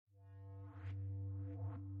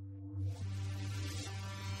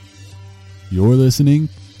You're listening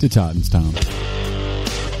to Titans Time.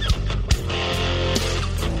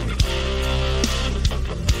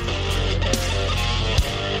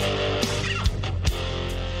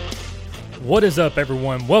 What is up,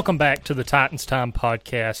 everyone? Welcome back to the Titans Time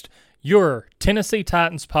Podcast, your Tennessee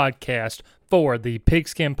Titans podcast for the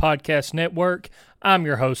Pigskin Podcast Network. I'm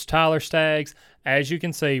your host, Tyler Staggs. As you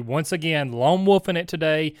can see, once again, lone wolfing it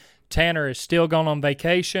today. Tanner is still gone on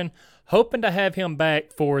vacation. Hoping to have him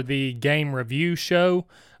back for the game review show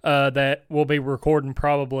that we'll be recording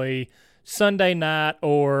probably Sunday night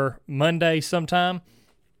or Monday sometime.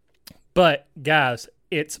 But, guys,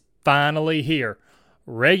 it's finally here.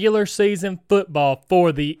 Regular season football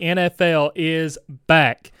for the NFL is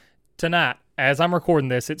back. Tonight, as I'm recording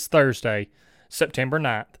this, it's Thursday, September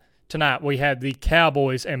 9th. Tonight, we have the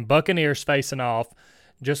Cowboys and Buccaneers facing off.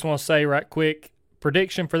 Just want to say right quick,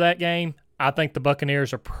 prediction for that game, I think the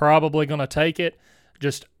Buccaneers are probably going to take it.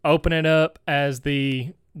 Just open it up as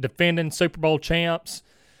the defending Super Bowl champs.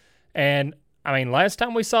 And, I mean, last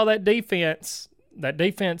time we saw that defense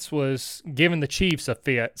was giving the Chiefs a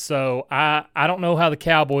fit. So I don't know how the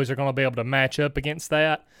Cowboys are going to be able to match up against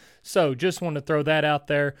that. So just wanted to throw that out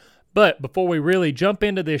there. But before we really jump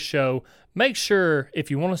into this show, make sure if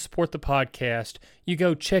you want to support the podcast, you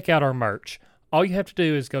go check out our merch. All you have to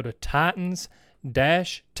do is go to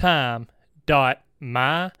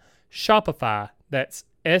titans-time.myshopify. That's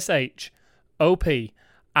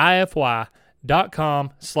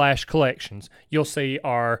shopify.com/collections. You'll see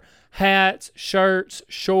our hats, shirts,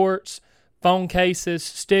 shorts, phone cases,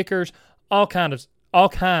 stickers, all kinds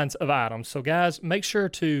of items. So guys, make sure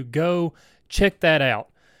to go check that out.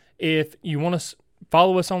 If you want to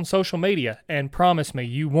follow us on social media, and promise me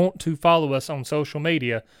you want to follow us on social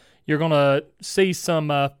media, you're going to see some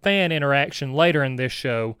fan interaction later in this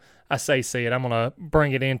show. I say see it. I'm going to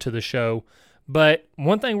bring it into the show. But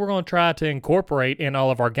one thing we're going to try to incorporate in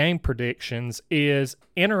all of our game predictions is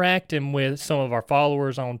interacting with some of our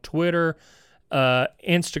followers on Twitter,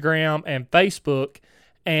 Instagram, and Facebook,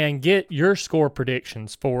 and get your score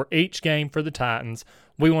predictions for each game for the Titans.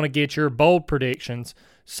 We want to get your bold predictions.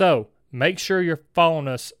 So make sure you're following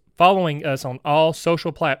us on all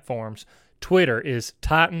social platforms. Twitter is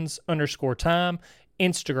Titans_time,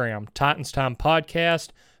 Instagram, Titans Time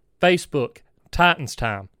Podcast, Facebook, Titans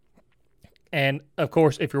Time. And, of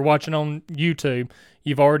course, if you're watching on YouTube,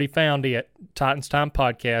 you've already found it, Titans Time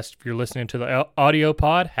Podcast. If you're listening to the audio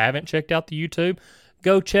pod, haven't checked out the YouTube,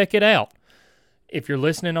 go check it out. If you're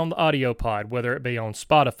listening on the audio pod, whether it be on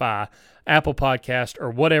Spotify, Apple Podcast,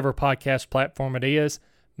 or whatever podcast platform it is,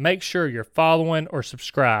 make sure you're following or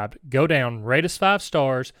subscribed. Go down, rate us 5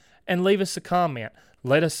 stars, and leave us a comment.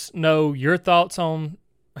 Let us know your thoughts on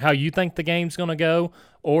how you think the game's going to go,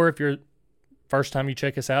 or if you're first time you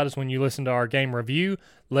check us out is when you listen to our game review,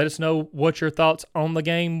 let us know what your thoughts on the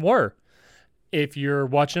game were. If you're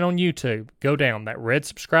watching on YouTube, go down that red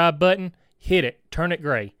subscribe button, hit it, turn it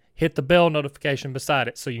gray, hit the bell notification beside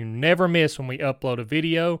it so you never miss when we upload a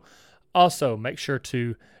video. Also, make sure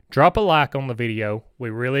to drop a like on the video. We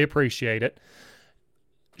really appreciate it.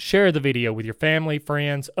 Share the video with your family,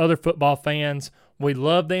 friends, other football fans. We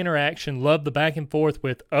love the interaction, love the back and forth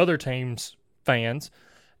with other teams' fans.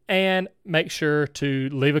 And make sure to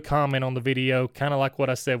leave a comment on the video, kind of like what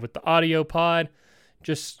I said with the audio pod.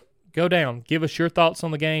 Just go down, give us your thoughts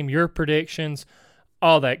on the game, your predictions,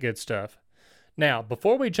 all that good stuff. Now,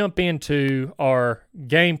 before we jump into our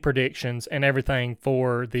game predictions and everything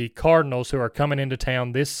for the Cardinals who are coming into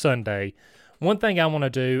town this Sunday, one thing I want to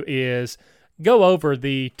do is go over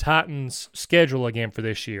the Titans' schedule again for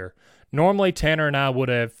this year. Normally, Tanner and I would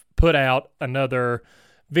have put out another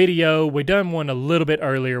video. We done one a little bit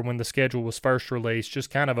earlier when the schedule was first released, just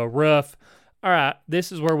kind of a rough, all right, this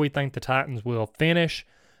is where we think the Titans will finish.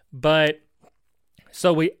 But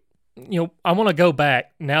so I want to go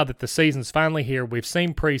back now that the season's finally here. We've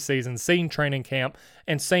seen preseason, seen training camp,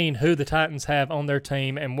 and seen who the Titans have on their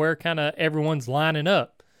team and where kind of everyone's lining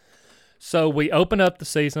up. So we open up the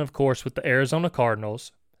season, of course, with the Arizona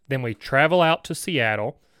Cardinals. Then we travel out to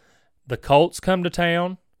Seattle. The Colts come to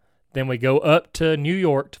town. Then we go up to New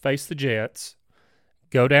York to face the Jets,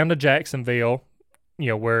 go down to Jacksonville,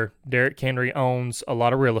 where Derrick Henry owns a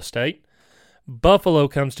lot of real estate. Buffalo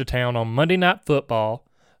comes to town on Monday Night Football,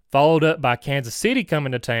 followed up by Kansas City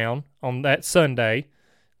coming to town on that Sunday.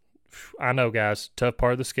 I know, guys, tough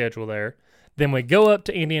part of the schedule there. Then we go up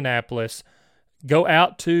to Indianapolis, go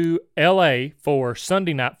out to L.A. for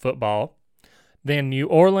Sunday Night Football. Then New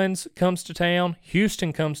Orleans comes to town,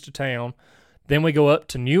 Houston comes to town. Then we go up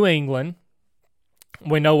to New England.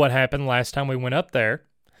 We know what happened last time we went up there.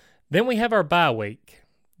 Then we have our bye week.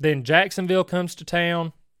 Then Jacksonville comes to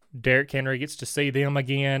town. Derrick Henry gets to see them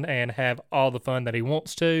again and have all the fun that he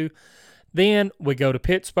wants to. Then we go to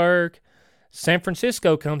Pittsburgh. San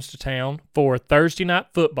Francisco comes to town for Thursday Night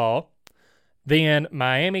Football. Then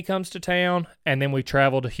Miami comes to town, and then we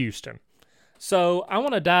travel to Houston. So I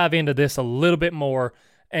want to dive into this a little bit more.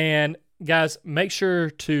 And guys, make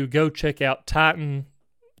sure to go check out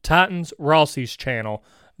Titans Rossi's channel,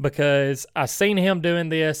 because I seen him doing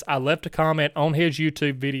this. I left a comment on his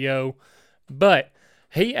YouTube video, but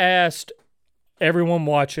he asked everyone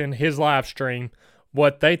watching his live stream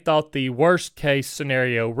what they thought the worst case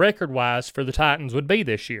scenario record-wise for the Titans would be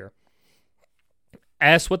this year.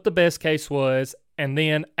 Asked what the best case was, and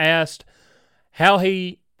then asked how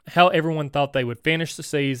everyone thought they would finish the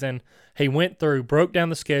season. He went through, broke down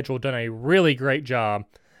the schedule, done a really great job.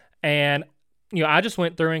 And, I just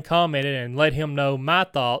went through and commented and let him know my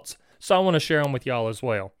thoughts, so I want to share them with y'all as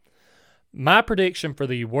well. My prediction for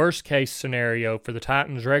the worst case scenario for the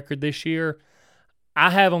Titans record this year, I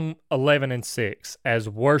have them 11-6 as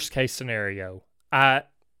worst case scenario.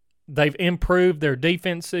 They've improved their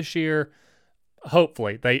defense this year.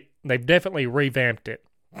 Hopefully, they've definitely revamped it.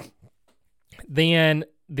 Then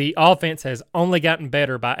the offense has only gotten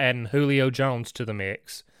better by adding Julio Jones to the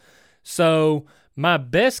mix. So my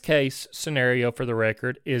best case scenario for the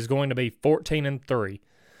record is going to be 14-3.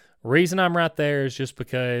 Reason I'm right there is just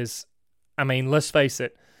because, let's face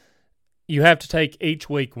it, you have to take each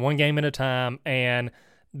week one game at a time. And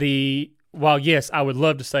while yes, I would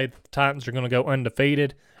love to say that the Titans are going to go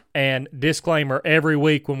undefeated, and disclaimer, every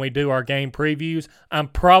week when we do our game previews, I'm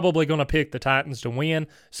probably going to pick the Titans to win,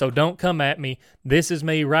 so don't come at me. This is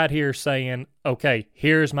me right here saying, okay,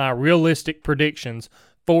 here's my realistic predictions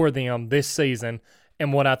for them this season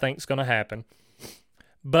and what I think is going to happen.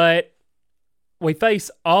 But we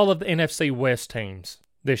face all of the NFC West teams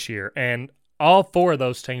this year, and all four of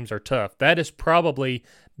those teams are tough. That is probably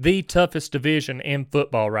the toughest division in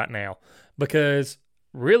football right now, because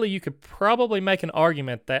really, you could probably make an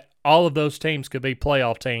argument that all of those teams could be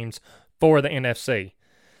playoff teams for the NFC.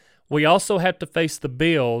 We also have to face the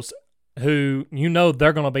Bills, who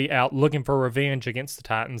they're going to be out looking for revenge against the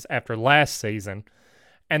Titans after last season,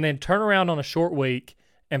 and then turn around on a short week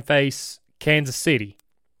and face Kansas City.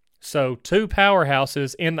 So 2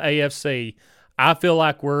 powerhouses in the AFC. I feel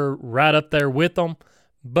like we're right up there with them,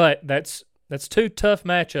 but that's 2 tough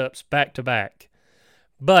matchups back to back.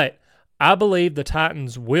 But I believe the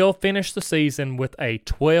Titans will finish the season with a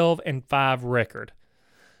 12-5 record.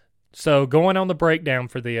 So going on the breakdown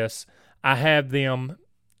for this, I have them,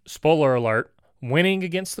 spoiler alert, winning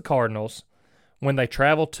against the Cardinals. When they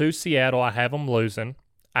travel to Seattle, I have them losing.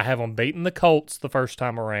 I have them beating the Colts the first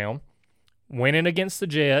time around, winning against the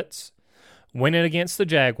Jets, winning against the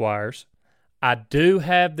Jaguars. I do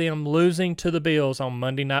have them losing to the Bills on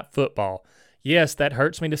Monday Night Football. Yes, that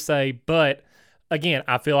hurts me to say, but again,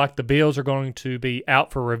 I feel like the Bills are going to be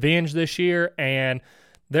out for revenge this year, and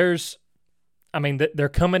they're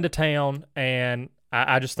coming to town, and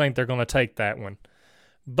I just think they're going to take that one.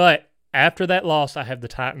 But after that loss, I have the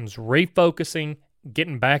Titans refocusing,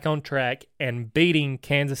 getting back on track, and beating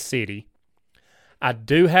Kansas City. I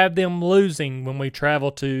do have them losing when we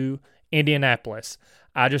travel to Indianapolis.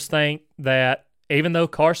 I just think that even though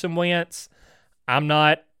Carson Wentz, I'm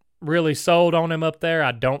not really sold on him up there.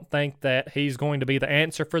 I don't think that he's going to be the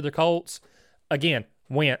answer for the Colts. Again,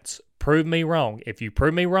 Wentz, prove me wrong. If you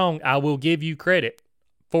prove me wrong, I will give you credit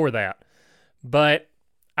for that. But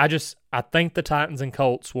I think the Titans and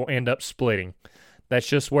Colts will end up splitting. That's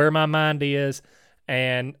just where my mind is.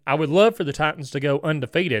 And I would love for the Titans to go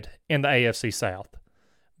undefeated in the AFC South.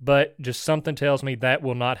 But just something tells me that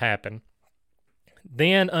will not happen.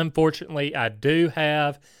 Then, unfortunately, I do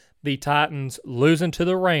have the Titans losing to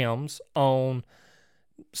the Rams on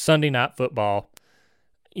Sunday Night Football.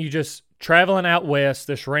 You just traveling out west,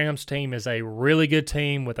 this Rams team is a really good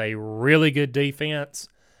team with a really good defense.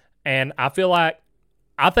 And I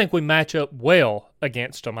think we match up well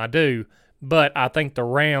against them. I do. But I think the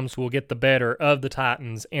Rams will get the better of the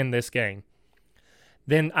Titans in this game.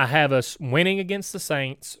 Then I have us winning against the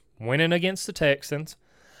Saints, winning against the Texans.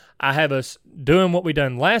 I have us doing what we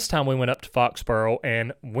done last time we went up to Foxborough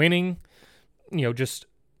and winning, just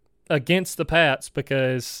against the Pats,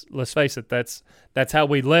 because let's face it, that's how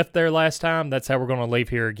we left there last time. That's how we're going to leave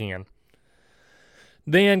here again.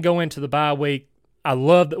 Then go into the bye week. I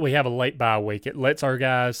love that we have a late bye week. It lets our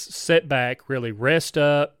guys sit back, really rest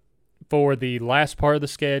up for the last part of the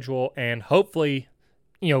schedule, and hopefully,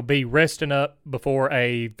 be resting up before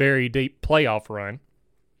a very deep playoff run.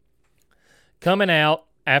 Coming out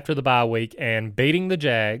after the bye week and beating the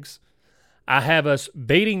Jags, I have us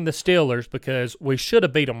beating the Steelers because we should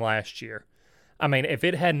have beat them last year. I mean, if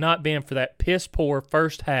it had not been for that piss-poor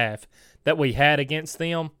first half that we had against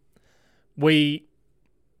them, they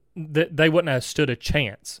wouldn't have stood a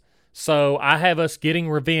chance. So I have us getting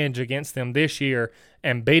revenge against them this year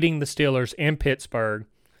and beating the Steelers in Pittsburgh.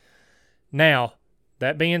 Now,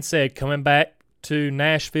 that being said, coming back to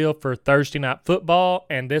Nashville for Thursday Night Football,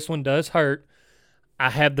 and this one does hurt, I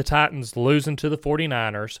have the Titans losing to the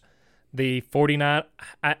 49ers. The 49,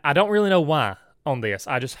 I don't really know why on this.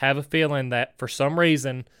 I just have a feeling that for some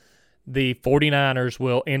reason the 49ers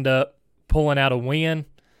will end up pulling out a win.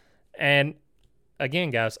 And again,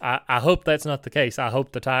 guys, I hope that's not the case. I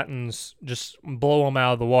hope the Titans just blow them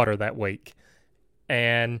out of the water that week.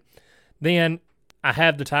 And then I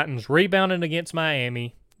have the Titans rebounding against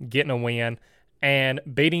Miami, getting a win, and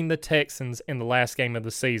beating the Texans in the last game of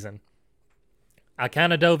the season. I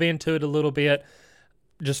kind of dove into it a little bit.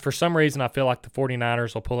 Just for some reason, I feel like the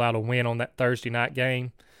 49ers will pull out a win on that Thursday night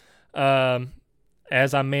game.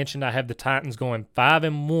 As I mentioned, I have the Titans going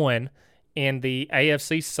 5-1 in the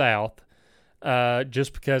AFC South,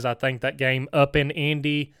 just because I think that game up in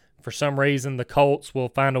Indy, for some reason, the Colts will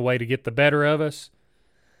find a way to get the better of us.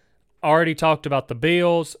 Already talked about the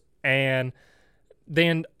Bills, and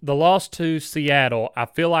then the loss to Seattle. I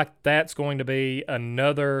feel like that's going to be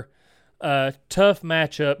another tough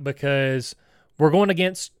matchup because we're going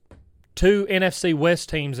against two NFC West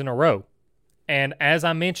teams in a row. And as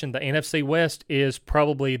I mentioned, the NFC West is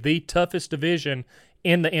probably the toughest division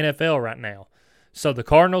in the NFL right now. So the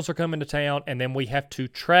Cardinals are coming to town, and then we have to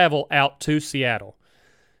travel out to Seattle.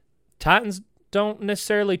 Titans don't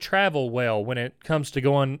necessarily travel well when it comes to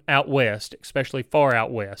going out west, especially far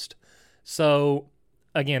out west. So,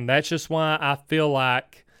 again, that's just why I feel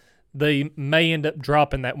like they may end up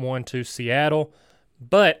dropping that one to Seattle.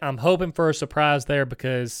 But I'm hoping for a surprise there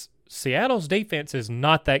because Seattle's defense is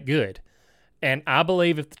not that good. And I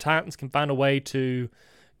believe if the Titans can find a way to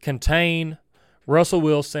contain Russell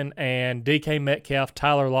Wilson and DK Metcalf,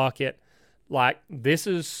 Tyler Lockett, like this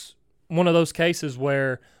is one of those cases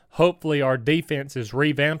where hopefully our defense is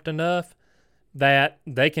revamped enough that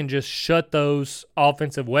they can just shut those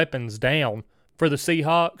offensive weapons down for the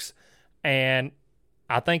Seahawks. And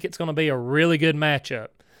I think it's going to be a really good matchup.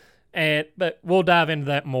 But we'll dive into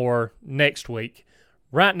that more next week.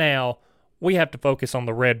 Right now, we have to focus on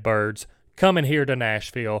the Redbirds coming here to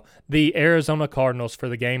Nashville, the Arizona Cardinals for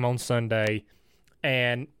the game on Sunday.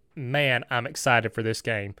 And, man, I'm excited for this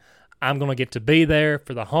game. I'm going to get to be there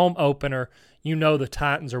for the home opener. You know the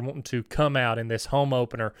Titans are wanting to come out in this home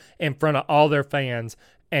opener in front of all their fans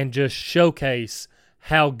and just showcase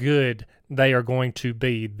how good they are going to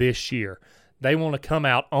be this year. They want to come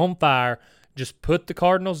out on fire, just put the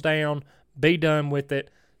Cardinals down, be done with it,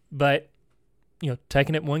 but,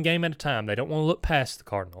 taking it one game at a time. They don't want to look past the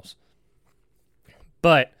Cardinals.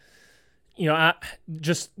 But,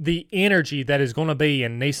 just the energy that is going to be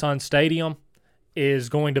in Nissan Stadium is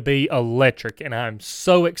going to be electric, and I'm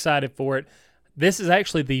so excited for it. This is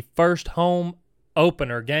actually the first home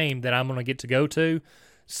opener game that I'm going to get to go to.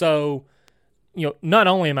 So, not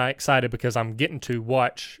only am I excited because I'm getting to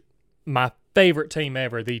watch my favorite team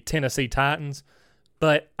ever, the Tennessee Titans,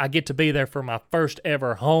 but I get to be there for my first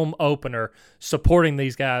ever home opener supporting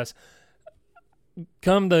these guys.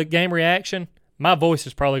 Come the game reaction, my voice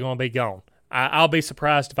is probably going to be gone. I'll be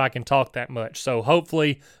surprised if I can talk that much. So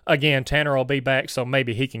hopefully, again, Tanner will be back so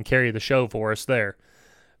maybe he can carry the show for us there.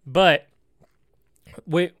 But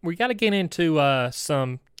we got to get into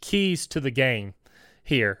some keys to the game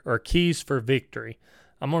here, or keys for victory.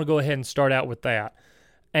 I'm going to go ahead and start out with that.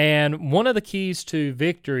 And one of the keys to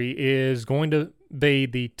victory is going to be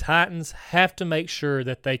the Titans have to make sure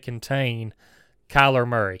that they contain Kyler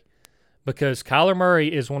Murray, because Kyler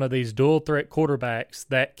Murray is one of these dual-threat quarterbacks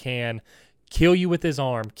that can kill you with his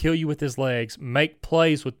arm, kill you with his legs, make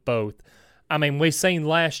plays with both. I mean, we've seen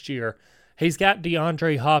last year, he's got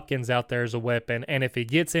DeAndre Hopkins out there as a weapon, and if he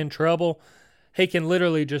gets in trouble, he can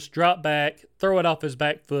literally just drop back, throw it off his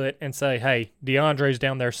back foot, and say, hey, DeAndre's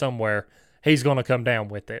down there somewhere. He's going to come down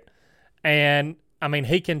with it. And, I mean,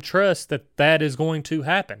 he can trust that that is going to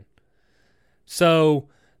happen. So,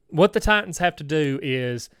 what the Titans have to do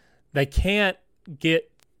is they can't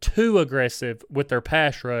get too aggressive with their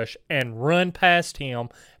pass rush and run past him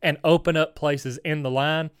and open up places in the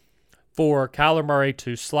line for Kyler Murray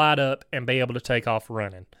to slide up and be able to take off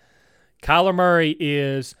running. Kyler Murray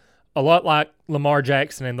is a lot like Lamar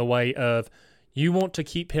Jackson in the way of you want to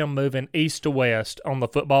keep him moving east to west on the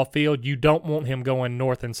football field. You don't want him going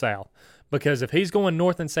north and south, because if he's going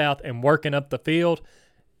north and south and working up the field,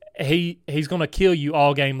 he's going to kill you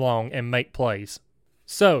all game long and make plays.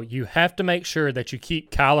 So you have to make sure that you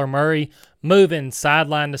keep Kyler Murray moving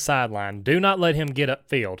sideline to sideline. Do not let him get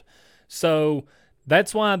upfield. So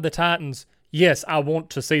that's why the Titans, yes, I want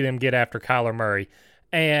to see them get after Kyler Murray.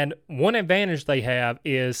 And one advantage they have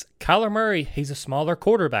is Kyler Murray, he's a smaller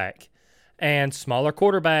quarterback. And smaller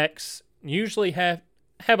quarterbacks usually have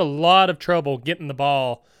a lot of trouble getting the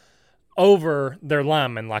ball over their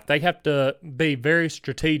linemen. Like, they have to be very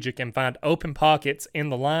strategic and find open pockets in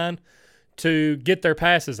the line to get their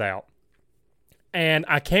passes out. And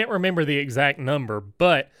I can't remember the exact number,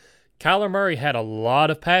 but Kyler Murray had a lot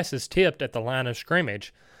of passes tipped at the line of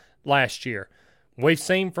scrimmage last year. We've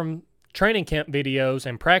seen from training camp videos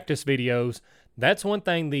and practice videos, that's one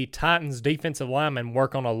thing the Titans defensive linemen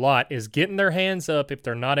work on a lot, is getting their hands up if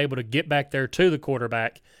they're not able to get back there to the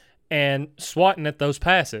quarterback and swatting at those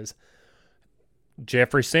passes.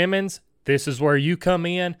 Jeffrey Simmons, this is where you come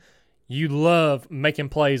in. You love making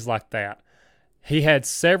plays like that. He had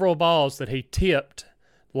several balls that he tipped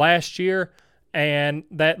last year, and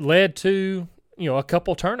that led to, a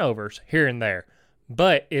couple turnovers here and there.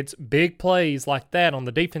 But it's big plays like that on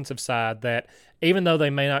the defensive side that, even though they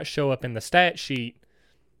may not show up in the stat sheet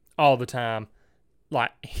all the time, like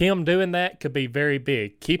him doing that could be very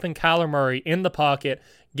big. Keeping Kyler Murray in the pocket,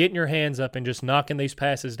 getting your hands up and just knocking these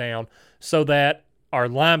passes down so that our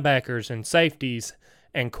linebackers and safeties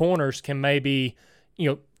and corners can maybe,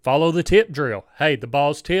 follow the tip drill. Hey, the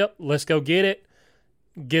ball's tipped. Let's go get it.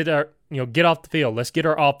 Get off the field. Let's get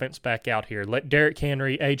our offense back out here. Let Derrick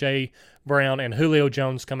Henry, A.J. Brown, and Julio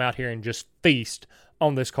Jones come out here and just feast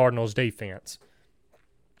on this Cardinals defense.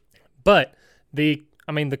 But the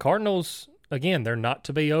Cardinals, again, they're not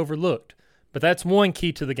to be overlooked. But that's one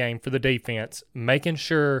key to the game for the defense, making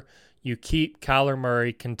sure you keep Kyler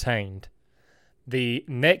Murray contained. The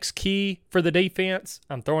next key for the defense,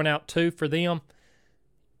 I'm throwing out two for them.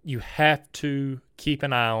 You have to keep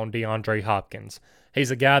an eye on DeAndre Hopkins. He's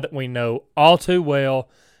a guy that we know all too well.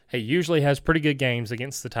 He usually has pretty good games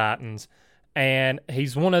against the Titans, and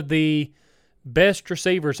he's one of the best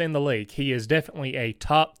receivers in the league. He is definitely a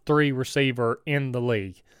top 3 receiver in the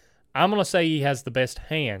league. I'm going to say he has the best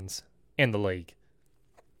hands in the league.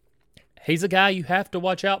 He's a guy you have to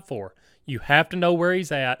watch out for. You have to know where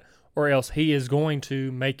he's at, or else he is going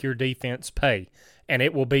to make your defense pay. And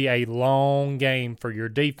it will be a long game for your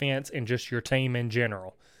defense and just your team in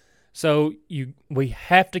general. So we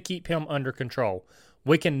have to keep him under control.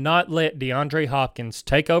 We cannot let DeAndre Hopkins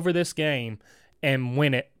take over this game and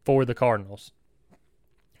win it for the Cardinals.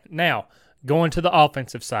 Now, going to the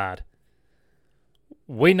offensive side.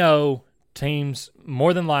 We know teams,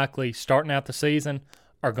 more than likely, starting out the season,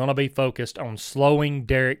 are going to be focused on slowing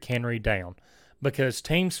Derrick Henry down. Because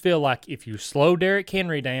teams feel like if you slow Derrick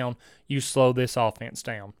Henry down, you slow this offense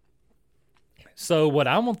down. So what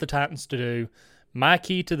I want the Titans to do, my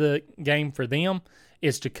key to the game for them,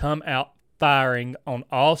 is to come out firing on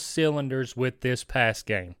all cylinders with this pass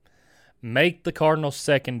game. Make the Cardinals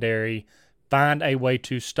secondary find a way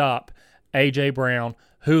to stop A.J. Brown,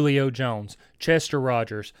 Julio Jones, Chester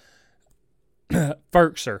Rogers,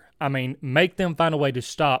 Ferkser. Make them find a way to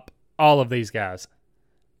stop all of these guys.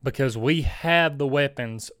 Because we have the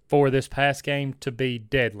weapons for this pass game to be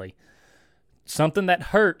deadly. Something that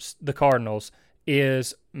hurts the Cardinals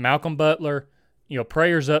is Malcolm Butler.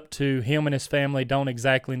 Prayers up to him and his family. Don't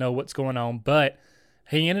exactly know what's going on, but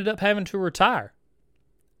he ended up having to retire.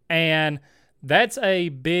 And that's a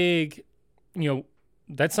big,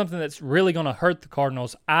 that's something that's really going to hurt the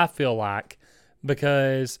Cardinals, I feel like,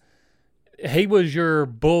 because he was your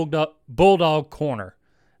bulldog corner.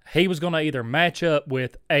 He was going to either match up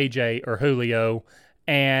with AJ or Julio,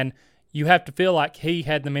 and you have to feel like he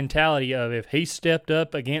had the mentality of if he stepped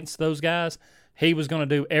up against those guys, he was going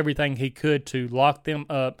to do everything he could to lock them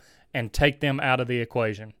up and take them out of the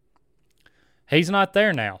equation. He's not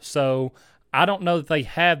there now, so I don't know that they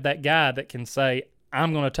have that guy that can say,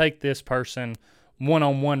 I'm going to take this person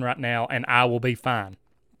one-on-one right now and I will be fine.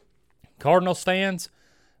 Cardinals fans,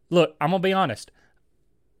 look, I'm going to be honest.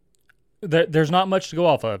 There's not much to go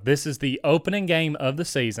off of. This is the opening game of the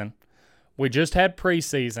season. We just had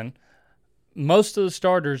preseason. Most of the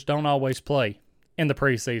starters don't always play in the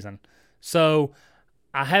preseason. So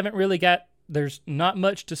I haven't really there's not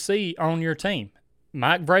much to see on your team.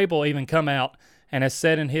 Mike Vrabel even come out and has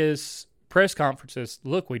said in his press conferences,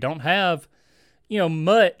 look, we don't have,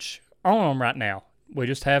 much on them right now. We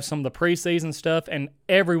just have some of the preseason stuff, and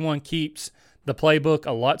everyone keeps the playbook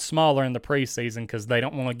a lot smaller in the preseason because they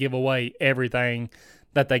don't want to give away everything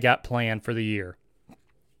that they got planned for the year.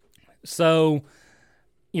 So,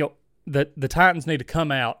 the Titans need to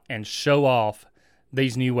come out and show off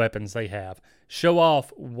these new weapons they have. Show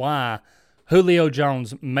off why Julio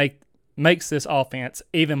Jones makes this offense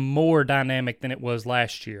even more dynamic than it was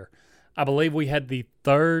last year. I believe we had the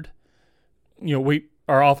third,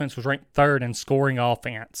 our offense was ranked third in scoring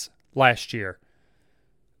offense last year.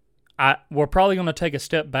 We're probably going to take a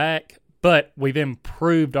step back, but we've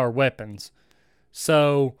improved our weapons.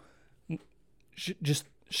 So just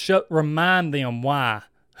remind them why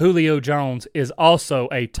Julio Jones is also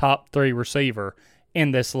a top 3 receiver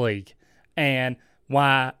in this league, and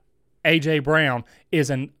why A.J. Brown is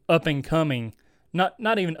an up-and-coming,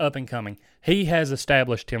 not even up-and-coming. He has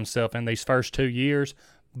established himself in these first 2 years,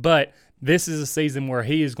 but this is a season where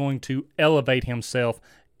he is going to elevate himself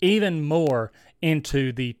even more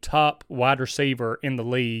into the top wide receiver in the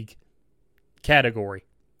league category.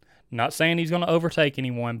 Not saying he's going to overtake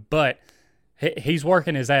anyone, but he's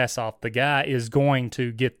working his ass off. The guy is going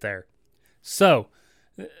to get there. So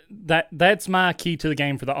that's my key to the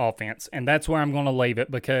game for the offense, and that's where I'm going to leave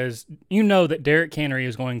it, because you know that Derrick Henry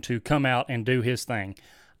is going to come out and do his thing.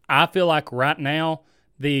 I feel like right now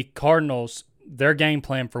the Cardinals, their game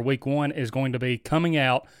plan for week 1 is going to be coming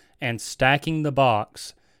out and stacking the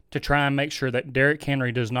box to try and make sure that Derrick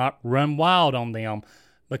Henry does not run wild on them,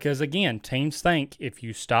 because, again, teams think if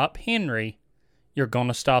you stop Henry, you're going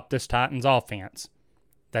to stop this Titans offense.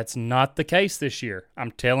 That's not the case this year.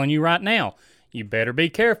 I'm telling you right now, you better be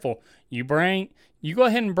careful. You go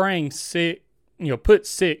ahead and bring put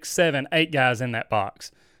 6, 7, 8 guys in that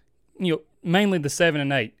box. Mainly the 7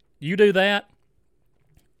 and 8. You do that,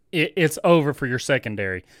 it's over for your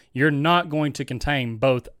secondary. You're not going to contain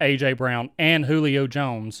both A.J. Brown and Julio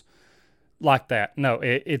Jones like that. No,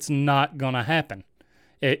 it's not going to happen.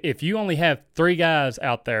 If you only have 3 guys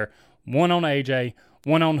out there, one on A.J.,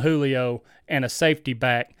 one on Julio, and a safety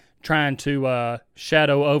back trying to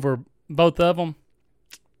shadow over both of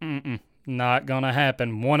them, not going to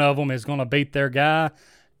happen. One of them is going to beat their guy,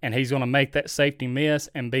 and he's going to make that safety miss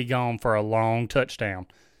and be gone for a long touchdown.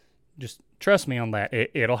 Just trust me on that.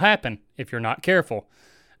 It'll happen if you're not careful.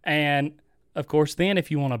 And, of course, then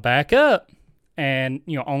if you want to back up and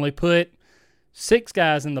only put 6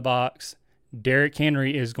 guys in the box, Derrick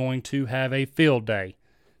Henry is going to have a field day.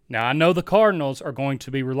 Now, I know the Cardinals are going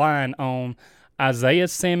to be relying on Isaiah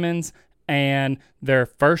Simmons and their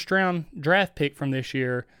first-round draft pick from this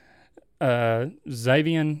year,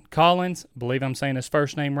 Zaven Collins. I believe I'm saying his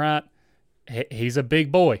first name right. He's a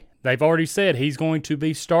big boy. They've already said he's going to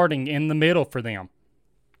be starting in the middle for them.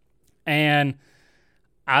 And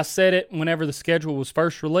I said it whenever the schedule was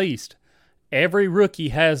first released. Every rookie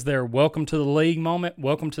has their welcome to the league moment,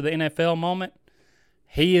 welcome to the NFL moment.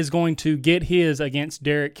 He is going to get his against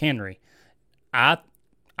Derrick Henry. I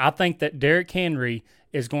think that Derrick Henry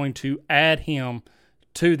is going to add him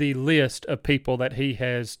to the list of people that he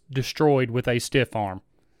has destroyed with a stiff arm.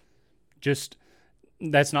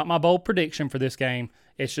 That's not my bold prediction for this game.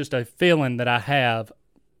 It's just a feeling that I have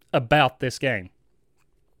about this game.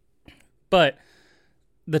 But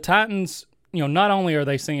the Titans, not only are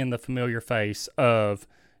they seeing the familiar face of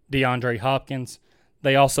DeAndre Hopkins,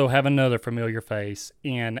 they also have another familiar face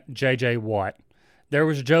in J.J. Watt. There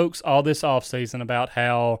was jokes all this offseason about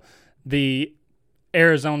how the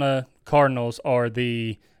Arizona Cardinals are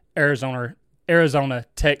the Arizona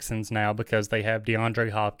Texans now because they have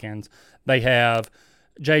DeAndre Hopkins. They have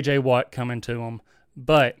J.J. Watt coming to them.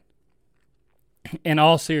 But in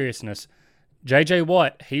all seriousness, J.J.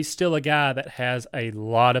 Watt, he's still a guy that has a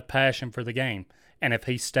lot of passion for the game. And if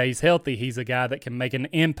he stays healthy, he's a guy that can make an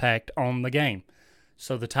impact on the game.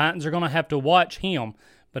 So the Titans are going to have to watch him,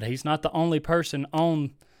 but he's not the only person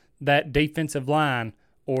on that defensive line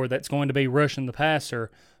or that's going to be rushing the passer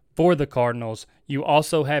for the Cardinals. You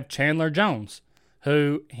also have Chandler Jones,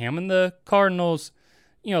 who him and the Cardinals,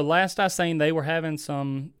 last I seen they were having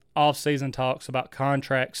some off-season talks about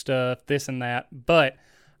contract stuff, this and that, but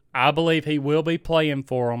I believe he will be playing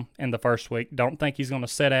for them in the first week. Don't think he's going to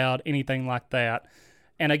sit out, anything like that.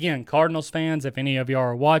 And again, Cardinals fans, if any of y'all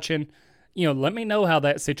are watching, let me know how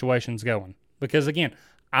that situation's going. Because again,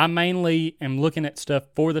 I mainly am looking at stuff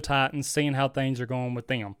for the Titans, seeing how things are going with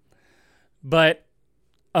them. But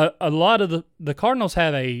a lot of the Cardinals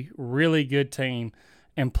have a really good team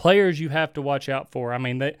and players you have to watch out for. I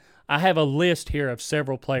mean, I have a list here of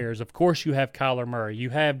several players. Of course, you have Kyler Murray.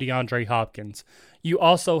 You have DeAndre Hopkins. You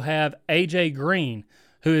also have A.J. Green,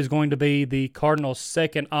 who is going to be the Cardinals'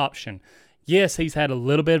 second option. Yes, he's had a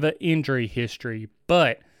little bit of an injury history,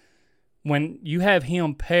 but when you have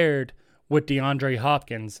him paired with DeAndre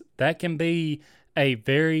Hopkins, that can be a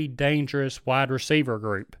very dangerous wide receiver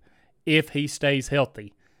group if he stays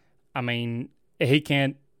healthy. I mean,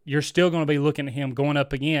 you're still going to be looking at him going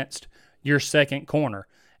up against your second corner.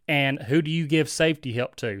 And who do you give safety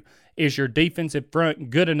help to? is your defensive front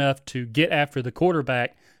good enough to get after the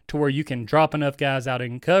quarterback to where you can drop enough guys out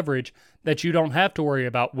in coverage that you don't have to worry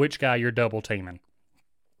about which guy you're double teaming?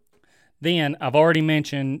 Then, I've already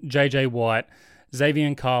mentioned J.J. Watt,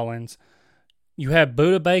 Xavier Collins. You have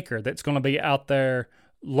Budda Baker that's going to be out there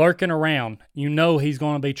lurking around. You know he's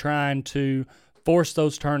going to be trying to force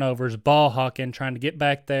those turnovers, ball hawking, trying to get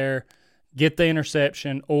back there, get the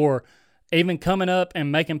interception, or even coming up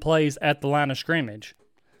and making plays at the line of scrimmage.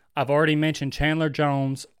 I've already mentioned Chandler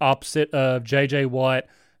Jones opposite of J.J. Watt.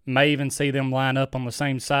 May even see them line up on the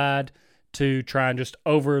same side to try and just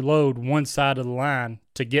overload one side of the line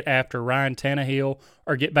to get after Ryan Tannehill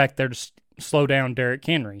or get back there to slow down Derrick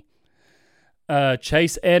Henry.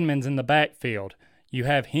 Chase Edmonds in the backfield. You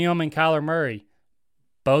have him and Kyler Murray.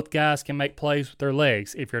 Both guys can make plays with their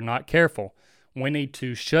legs if you're not careful. We need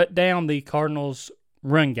to shut down the Cardinals'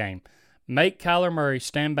 run game. Make Kyler Murray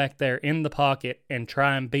stand back there in the pocket and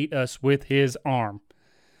try and beat us with his arm.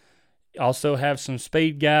 Also have some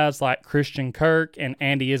speed guys like Christian Kirk and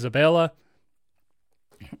Andy Isabella.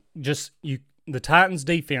 The Titans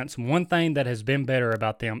defense, one thing that has been better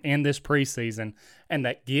about them in this preseason and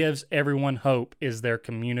that gives everyone hope is their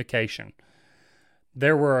communication.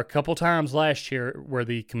 There were a couple times last year where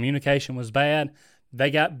the communication was bad. They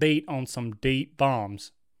got beat on some deep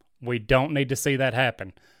bombs. We don't need to see that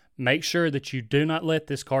happen. Make sure that you do not let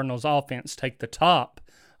this Cardinals offense take the top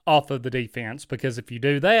off of the defense, because if you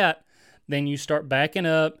do that, then you start backing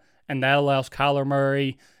up, and that allows Kyler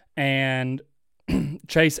Murray and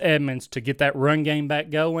Chase Edmonds to get that run game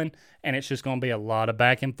back going, and it's just going to be a lot of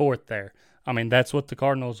back and forth there. I mean, that's what the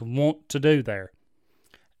Cardinals want to do there.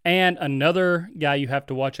 And another guy you have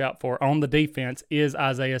to watch out for on the defense is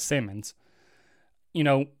Isaiah Simmons. You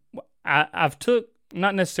know, I've took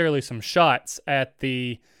not necessarily some shots at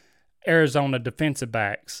the Arizona defensive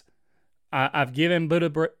backs. I've given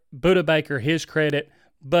Budda Baker his credit,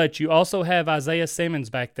 but you also have Isaiah Simmons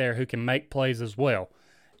back there who can make plays as well.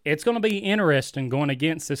 It's going to be interesting going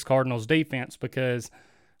against this Cardinals defense because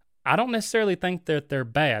I don't necessarily think that they're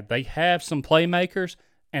bad. They have some playmakers,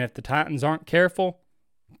 and if the Titans aren't careful,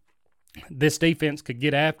 this defense could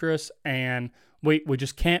get after us, and we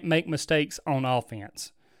just can't make mistakes on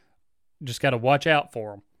offense. Just got to watch out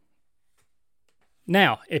for them.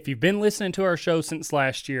 Now, if you've been listening to our show since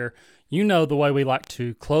last year, you know the way we like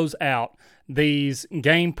to close out these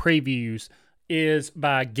game previews is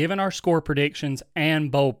by giving our score predictions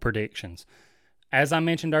and bold predictions. As I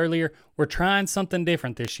mentioned earlier, we're trying something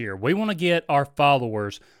different this year. We want to get our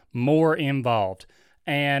followers more involved.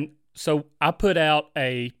 And so I put out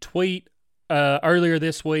a tweet earlier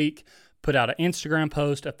this week, put out an Instagram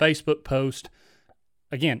post, a Facebook post.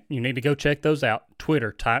 Again, you need to go check those out.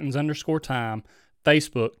 Twitter, Titans_time.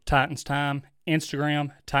 Facebook, Titans Time.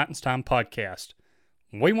 Instagram, Titans Time Podcast.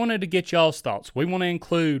 We wanted to get y'all's thoughts. We want to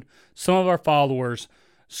include some of our followers'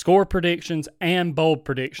 score predictions and bold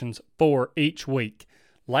predictions for each week.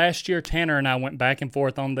 Last year, Tanner and I went back and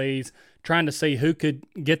forth on these, trying to see who could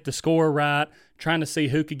get the score right, trying to see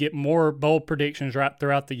who could get more bold predictions right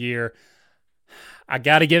throughout the year. I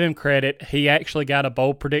got to give him credit. He actually got a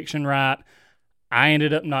bold prediction right. I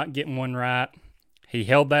ended up not getting one right. He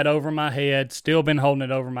held that over my head, still been holding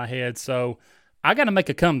it over my head, so I got to make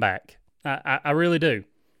a comeback. I really do.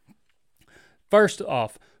 First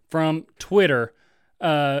off, from Twitter,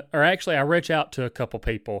 or actually I reach out to a couple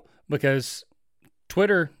people because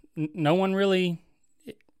Twitter, no one really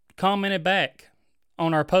commented back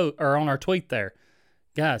on our post or on our tweet there.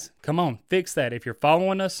 Guys, come on, fix that. If you're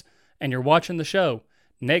following us and you're watching the show,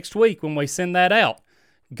 next week when we send that out,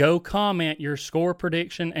 go comment your score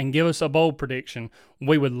prediction and give us a bold prediction.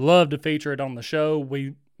 We would love to feature it on the show.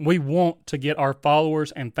 We want to get our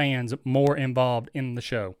followers and fans more involved in the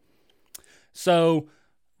show. So,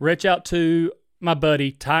 reach out to my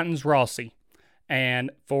buddy, Titans Rossi. And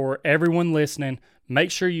for everyone listening, make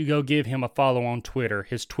sure you go give him a follow on Twitter.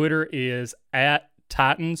 His Twitter is at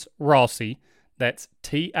Titans Rossi. That's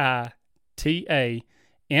TITANSROSSI.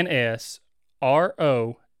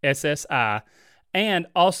 And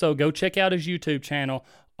also go check out his YouTube channel.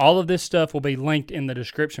 All of this stuff will be linked in the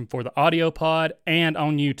description for the audio pod and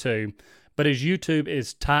on YouTube. But his YouTube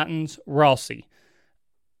is Titans Rossi.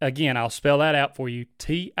 Again, I'll spell that out for you.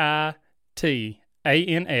 TITANSROSSI.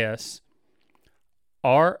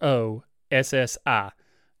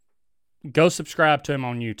 Go subscribe to him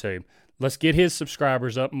on YouTube. Let's get his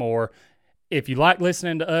subscribers up more. If you like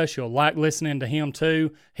listening to us, you'll like listening to him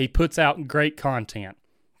too. He puts out great content.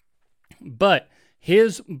 But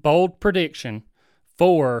his bold prediction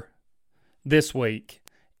for this week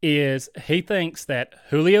is he thinks that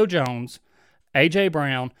Julio Jones, A.J.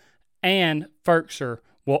 Brown, and Ferkser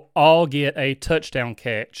will all get a touchdown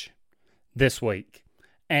catch this week.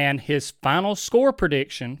 And his final score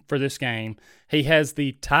prediction for this game, he has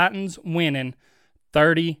the Titans winning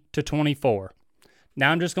 30-24.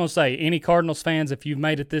 Now, I'm just going to say, any Cardinals fans, if you've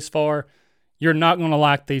made it this far, you're not going to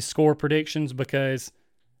like these score predictions because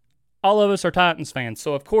all of us are Titans fans.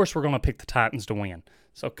 So, of course, we're going to pick the Titans to win.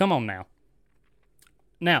 So, come on now.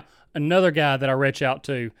 Now, another guy that I reach out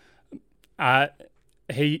to,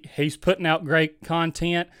 he's putting out great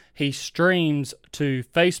content. He streams to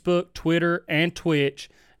Facebook, Twitter, and Twitch,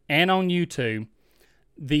 and on YouTube,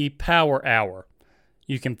 the Power Hour.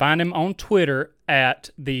 You can find him on Twitter at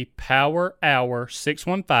the Power Hour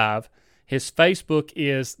 615. His Facebook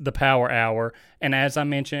is the Power Hour, and as I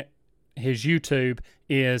mentioned, his YouTube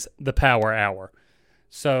is the Power Hour.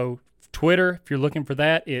 So Twitter, if you're looking for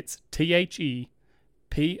that, it's ThePowerHour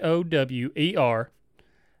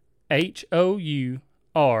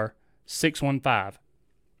 615.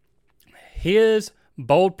 His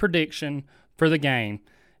bold prediction for the game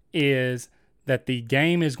is that the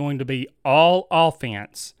game is going to be all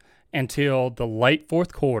offense until the late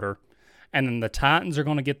fourth quarter, and then the Titans are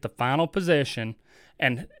going to get the final possession,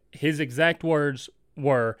 and his exact words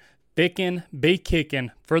were, "Ficken be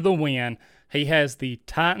kicking for the win." He has the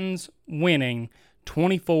Titans winning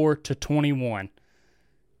 24-21.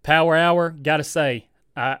 Power Hour, gotta say,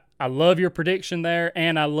 I love your prediction there,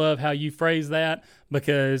 and I love how you phrase that,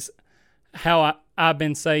 because how I've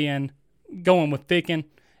been saying, going with Ficken,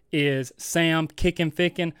 is Sam kicking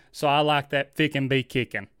Ficken, so I like that Ficken be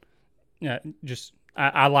kicking.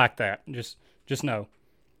 I like that. Just know.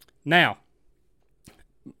 Now,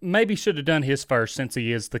 maybe should have done his first since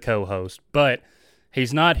he is the co-host, but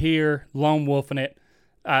he's not here, lone wolfing it.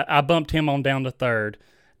 I bumped him on down to third,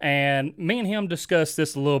 and me and him discussed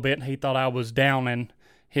this a little bit, and he thought I was downing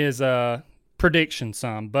his prediction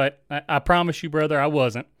some, but I promise you, brother, I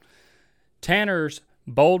wasn't. Tanner's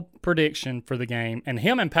bold prediction for the game, and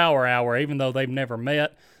him and Power Hour, even though they've never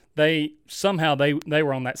met, they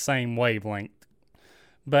were on that same wavelength.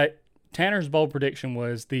 But Tanner's bold prediction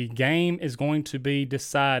was the game is going to be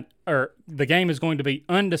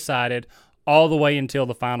undecided all the way until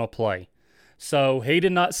the final play. So he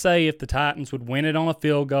did not say if the Titans would win it on a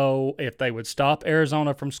field goal, if they would stop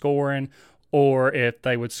Arizona from scoring, or if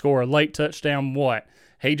they would score a late touchdown, what.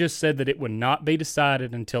 He just said that it would not be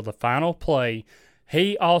decided until the final play.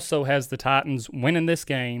 He also has the Titans winning this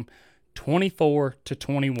game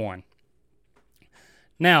 24-21.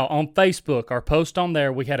 Now, on Facebook, our post on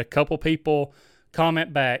there, we had a couple people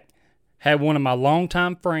comment back. Had one of my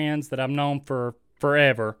longtime friends that I've known for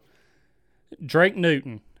forever, Drake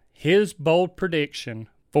Newton. His bold prediction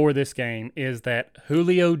for this game is that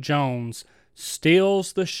Julio Jones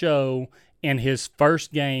steals the show in his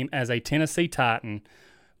first game as a Tennessee Titan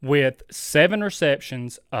with 7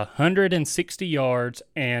 receptions, 160 yards,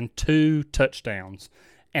 and 2 touchdowns.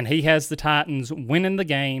 And he has the Titans winning the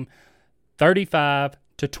game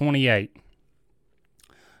 35-28.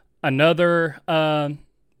 Another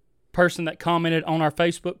person that commented on our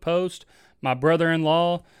Facebook post, my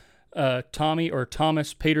brother-in-law,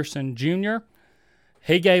 Thomas Peterson Jr.,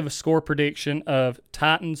 he gave a score prediction of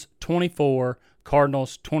Titans 24,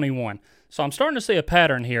 Cardinals 21. So I'm starting to see a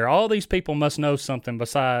pattern here. All these people must know something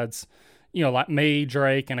besides, like me,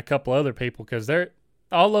 Drake, and a couple other people, because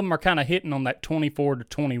all of them are kind of hitting on that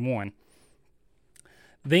 24-21.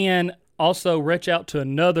 Then also reach out to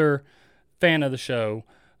another fan of the show,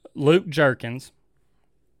 Luke Jerkins.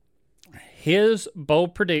 His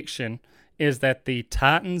bold prediction is that the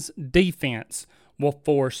Titans defense will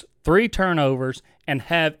force 3 turnovers and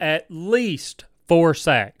have at least 4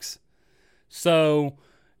 sacks. So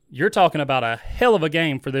you're talking about a hell of a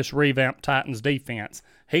game for this revamped Titans defense.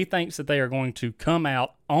 He thinks that they are going to come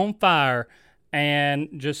out on fire and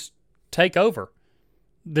just take over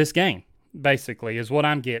this game, basically, is what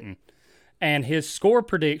I'm getting. And his score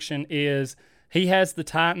prediction is he has the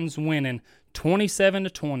Titans winning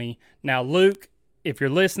 27-20. Now, Luke, if you're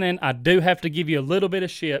listening, I do have to give you a little bit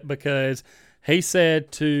of shit, because he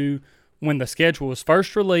said when the schedule was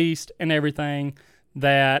first released and everything,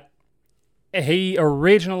 that he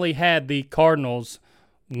originally had the Cardinals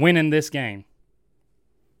winning this game.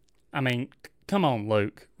 I mean, come on,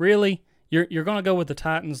 Luke. Really? You're going to go with the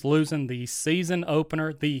Titans losing the season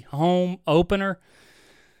opener, the home opener?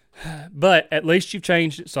 But at least you've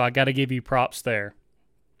changed it, so I got to give you props there.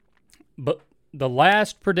 But the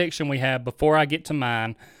last prediction we have before I get to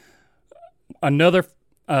mine, another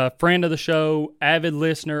friend of the show, avid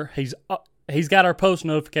listener, he's got our post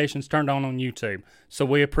notifications turned on YouTube, so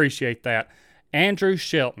we appreciate that. Andrew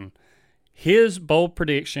Shelton, his bold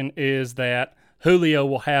prediction is that Julio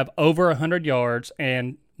will have over 100 yards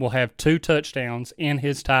and will have 2 touchdowns in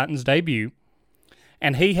his Titans debut.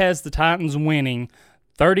 And he has the Titans winning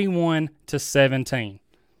 31-17.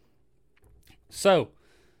 So,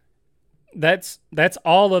 that's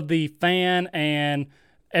all of the fan and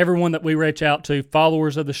everyone that we reach out to,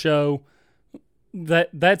 followers of the show.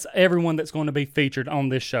 That's everyone that's going to be featured on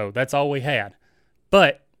this show. That's all we had.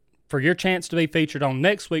 But for your chance to be featured on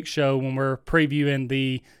next week's show when we're previewing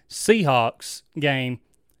the Seahawks game,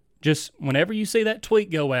 just whenever you see that tweet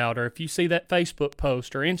go out, or if you see that Facebook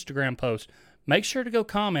post or Instagram post, make sure to go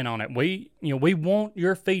comment on it. We want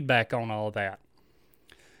your feedback on all of that.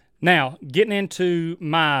 Now, getting into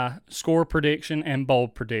my score prediction and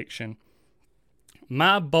bold prediction.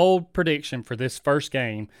 My bold prediction for this first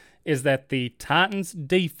game is that the Titans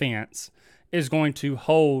defense is going to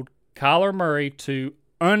hold Kyler Murray to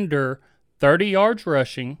under 30 yards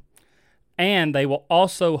rushing, and they will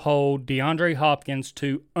also hold DeAndre Hopkins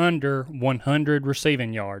to under 100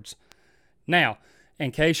 receiving yards. Now,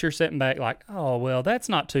 in case you're sitting back like, oh, well, that's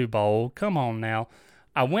not too bold. Come on now.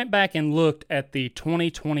 I went back and looked at the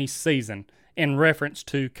 2020 season in reference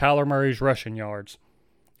to Kyler Murray's rushing yards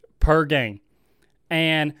per game.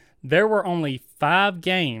 And there were only 5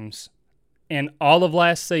 games in all of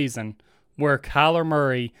last season where Kyler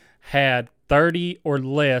Murray had 30 or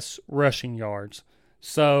less rushing yards.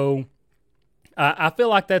 So I feel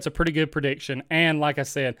like that's a pretty good prediction. And like I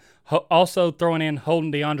said, also throwing in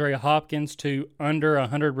holding DeAndre Hopkins to under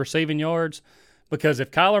 100 receiving yards, because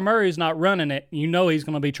if Kyler Murray's not running it, you know he's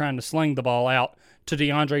going to be trying to sling the ball out to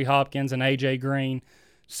DeAndre Hopkins and A.J. Green.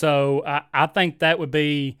 So I think that would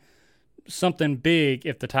be something big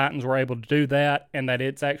if the Titans were able to do that, and that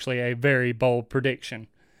it's actually a very bold prediction.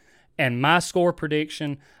 And my score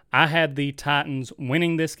prediction, I had the Titans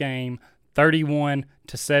winning this game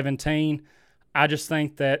 31-17. I just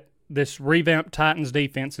think that this revamped Titans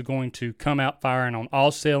defense is going to come out firing on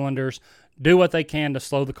all cylinders, do what they can to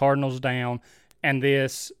slow the Cardinals down, and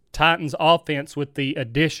this Titans offense with the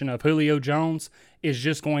addition of Julio Jones is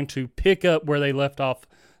just going to pick up where they left off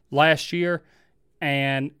last year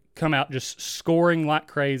and come out just scoring like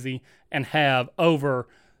crazy and have over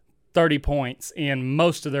 30 points in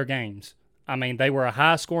most of their games. I mean, they were a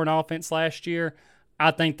high-scoring offense last year.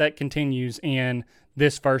 I think that continues in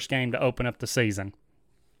this first game to open up the season.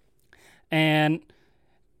 And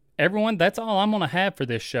everyone, that's all I'm going to have for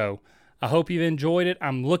this show. I hope you've enjoyed it.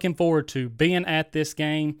 I'm looking forward to being at this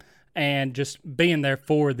game and just being there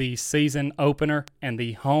for the season opener and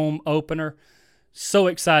the home opener. So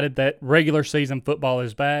excited that regular season football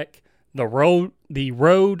is back. The road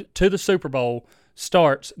to the Super Bowl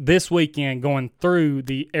starts this weekend, going through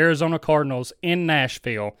the Arizona Cardinals in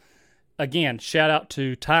Nashville. Again, shout out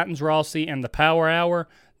to Titans Rossi and the Power Hour.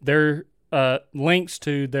 Their links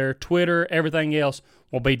to their Twitter, everything else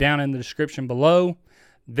will be down in the description below.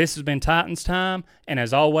 This has been Titans Time, and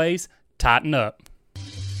as always, tighten up.